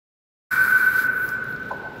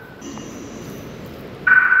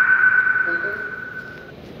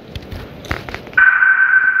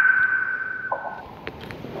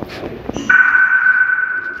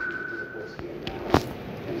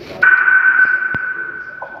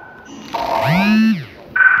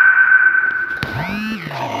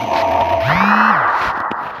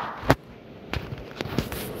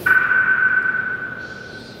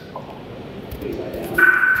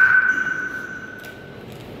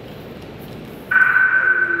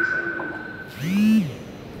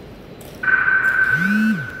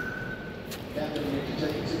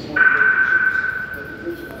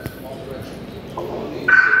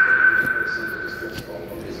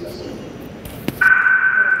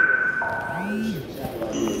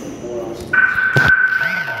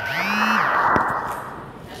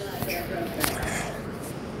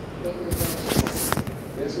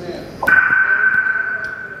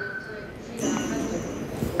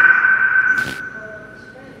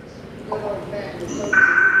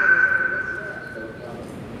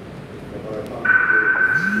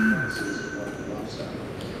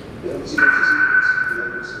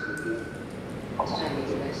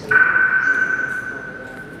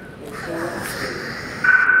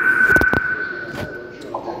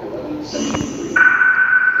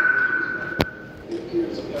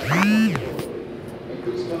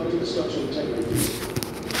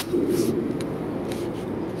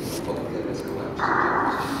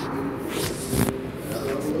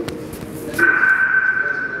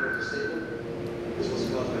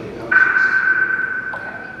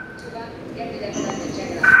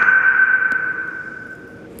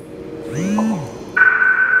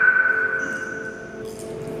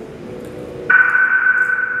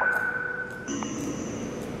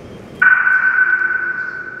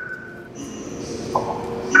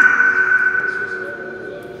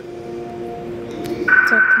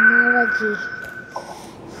technology.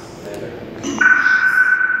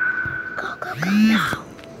 Go, go, go now.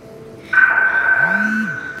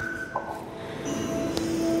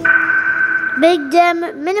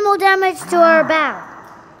 Minimal damage to our bow.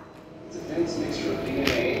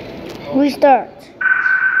 Restart.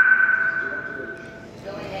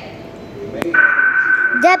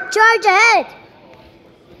 Depth charge ahead.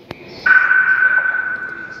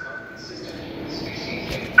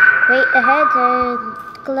 Crate ahead and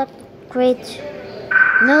collect crate.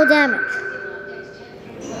 No damage.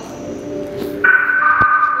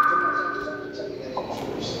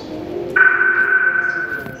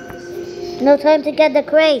 No time to get the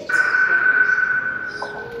crate.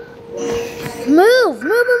 Move,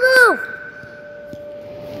 move, move, move.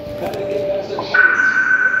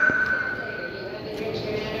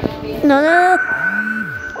 No, no.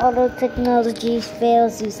 Auto technology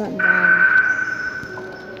fails you sometimes.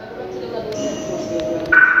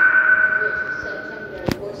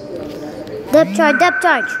 Depth charge, depth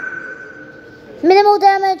charge. Minimal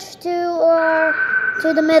damage to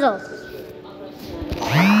the middle.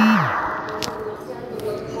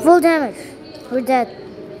 Full damage. We're dead.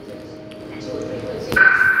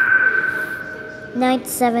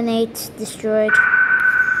 978 destroyed.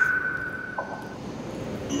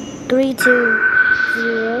 320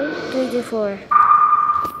 324.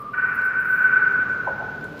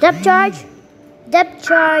 Depth charge. Depth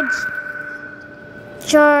charge.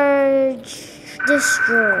 Charge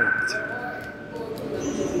destroyed.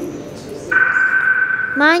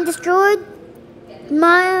 Mine destroyed.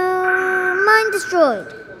 Mine destroyed.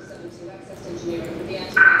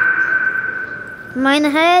 Mine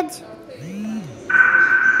ahead.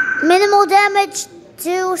 Minimal damage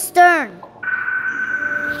to stern.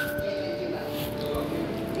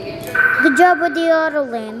 Good job with the auto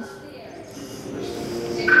lane.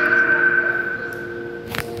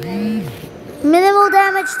 Minimal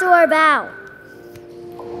damage to our bow.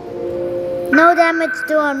 No damage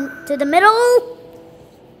to the middle.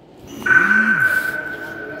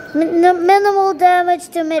 Minimal damage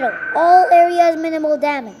to middle. All areas minimal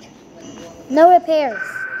damage. No repairs.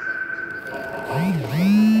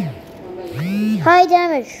 High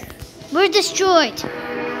damage. We're destroyed.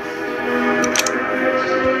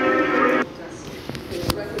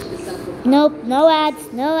 Nope, no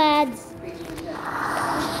ads, no ads.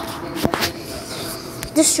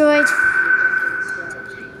 Destroyed.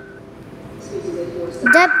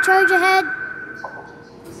 Depth charge ahead.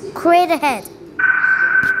 Crate ahead.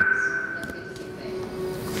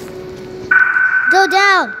 Go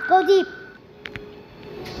down. Go deep.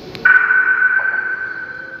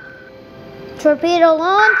 Torpedo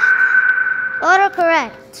launched.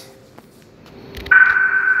 Autocorrect.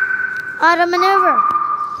 Auto maneuver.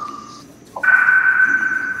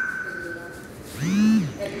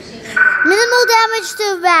 Minimal damage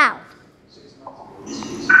to bow.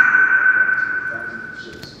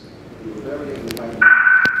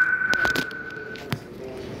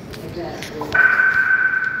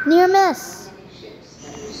 Near miss.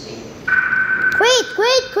 Crate,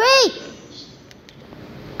 crate, crate.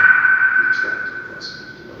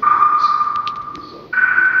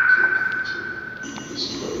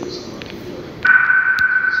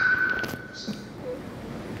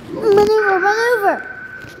 Maneuver, maneuver.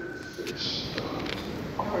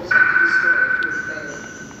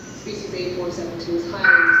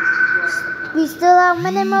 We still have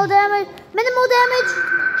minimal damage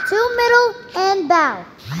to middle and bow.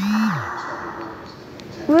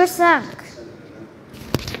 We're sunk.